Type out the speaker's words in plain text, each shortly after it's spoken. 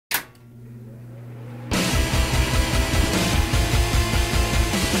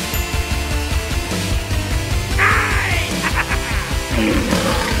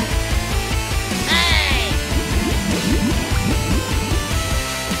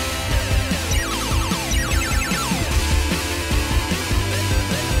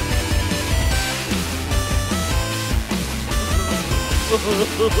Hi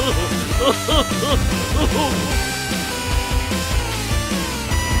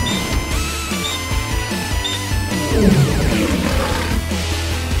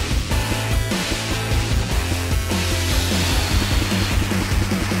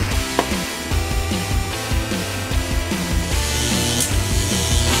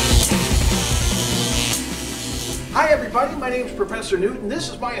everybody, my name is Professor Newton. This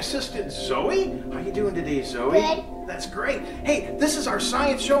is my assistant Zoe. How you doing today, Zoe? Good. That's great. Hey, this is our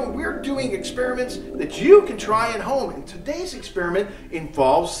science show and we're doing experiments that you can try at home. And today's experiment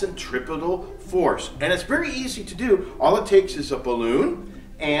involves centripetal force. And it's very easy to do. All it takes is a balloon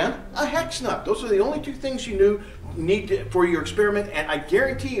and a hex nut. Those are the only two things you need for your experiment. And I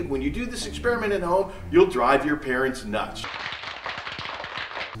guarantee you, when you do this experiment at home, you'll drive your parents nuts.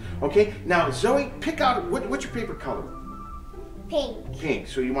 Okay, now Zoe, pick out, what's your favorite color? Pink. Pink,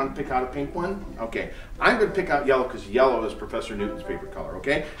 so you want to pick out a pink one? Okay, I'm going to pick out yellow because yellow is Professor Newton's favorite color,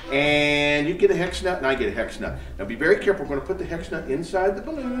 okay? And you get a hex nut and I get a hex nut. Now be very careful, we're going to put the hex nut inside the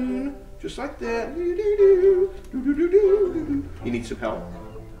balloon, just like that. You need some help?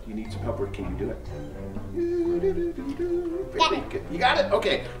 You need some help, or can you do it? Got it. You got it?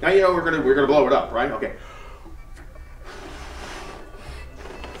 Okay, now you know we're gonna blow it up, right? Okay.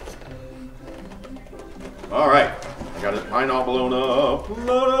 All right, I got mine all blown up. You're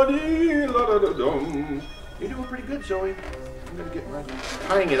doing pretty good, Zoe. I'm gonna get right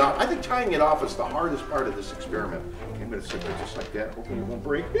tying it off. I think tying it off is the hardest part of this experiment. Okay, I'm gonna sit there just like that. Hopefully it won't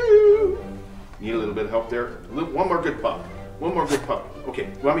break. Need a little bit of help there. One more good puff. One more good puff. Okay,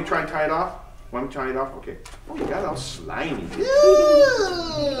 you want me to try and tie it off? Want me to tie it off? Okay. Oh, you got it all slimy.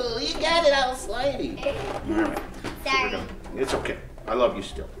 Ooh, you got it all slimy. All right. Sorry. It's okay. I love you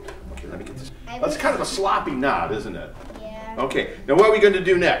still. Okay, let me get this. That's kind of a sloppy knot, isn't it? Yeah. Okay, now what are we going to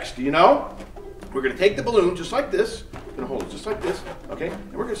do next? Do you know? We're going to take the balloon just like this. We're going to hold it just like this, okay?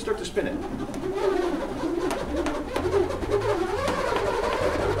 And we're going to start to spin it.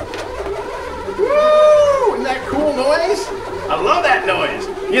 Woo! Isn't that cool noise? I love that noise.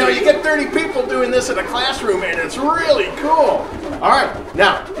 You know, you get 30 people doing this in a classroom and it's really cool. All right,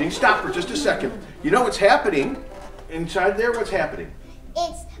 now, you can stop for just a second. You know what's happening inside there? What's happening?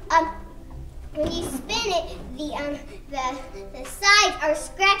 It's when you spin it, the sides are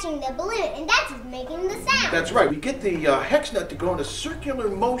scratching the balloon, and that's what's making the sound. That's right. We get the hex nut to go in a circular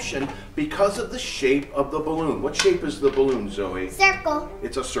motion because of the shape of the balloon. What shape is the balloon, Zoe? Circle.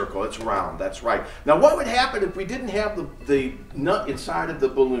 It's a circle. It's round. That's right. Now, what would happen if we didn't have the nut inside of the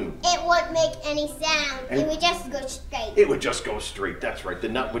balloon? It wouldn't make any sound. And it would just go straight. It would just go straight. That's right. The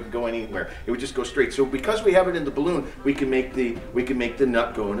nut wouldn't go anywhere. It would just go straight. So because we have it in the balloon, we can make the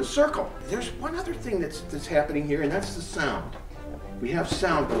nut go in a circle. There's one other thing that's happening here, and that's the sound. We have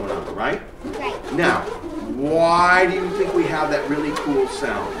sound going on, right? Right. Now, why do you think we have that really cool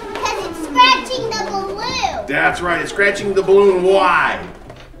sound? Because it's scratching the balloon. That's right. It's scratching the balloon. Why?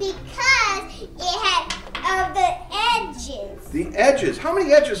 Because it had the edges. The edges. How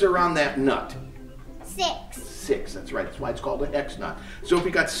many edges are on that nut? 6. 6, that's right. That's why it's called a hex nut. So if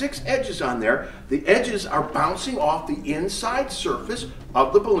we got 6 edges on there, the edges are bouncing off the inside surface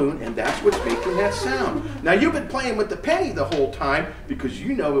of the balloon, and that's what's making that sound. Now you've been playing with the penny the whole time because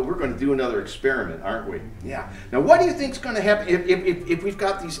you know that we're going to do another experiment, aren't we? Yeah. Now what do you think's going to happen if we've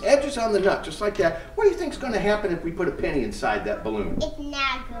got these edges on the nut, just like that? What do you think's going to happen if we put a penny inside that balloon? It's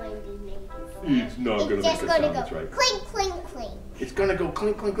not going to make a sound. It's not going to make a sound, that's right. Clink, clink, clink. It's going to go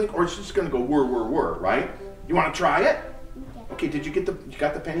clink, clink, clink, or it's just going to go whir, whir, whir, right? You want to try it? Okay, did you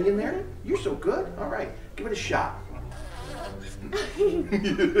got the penny in there? You're so good. All right, give it a shot.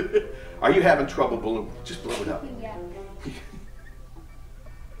 Are you having trouble balloon? Just blow it up. Yeah.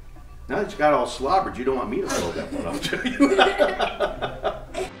 Now that you got all slobbered, you don't want me to blow that one up, do you?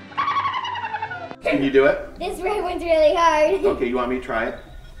 Can you do it? This red one's really hard. Okay, you want me to try it?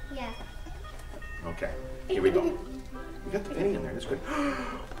 Yeah. Okay, here we go. You got the penny in there, that's good.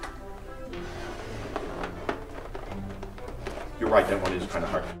 You're right, that one is kind of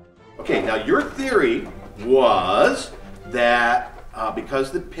hard. Okay, now your theory was that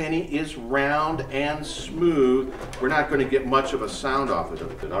because the penny is round and smooth, we're not going to get much of a sound off of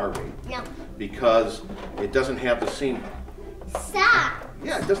it, are we? No. Because it doesn't have the same... Stop.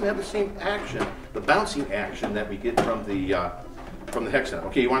 Yeah, it doesn't have the same action, the bouncing action that we get from the hex nut.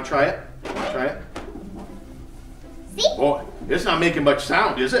 Okay, you want to try it? You want to try it? See? Oh, it's not making much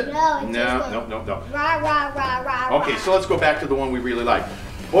sound, is it? No, it's No. Rah, rah, rah, rah, Okay, rah. so let's go back to the one we really like.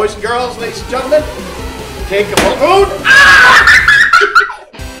 Boys and girls, ladies and gentlemen, take a balloon. Ah!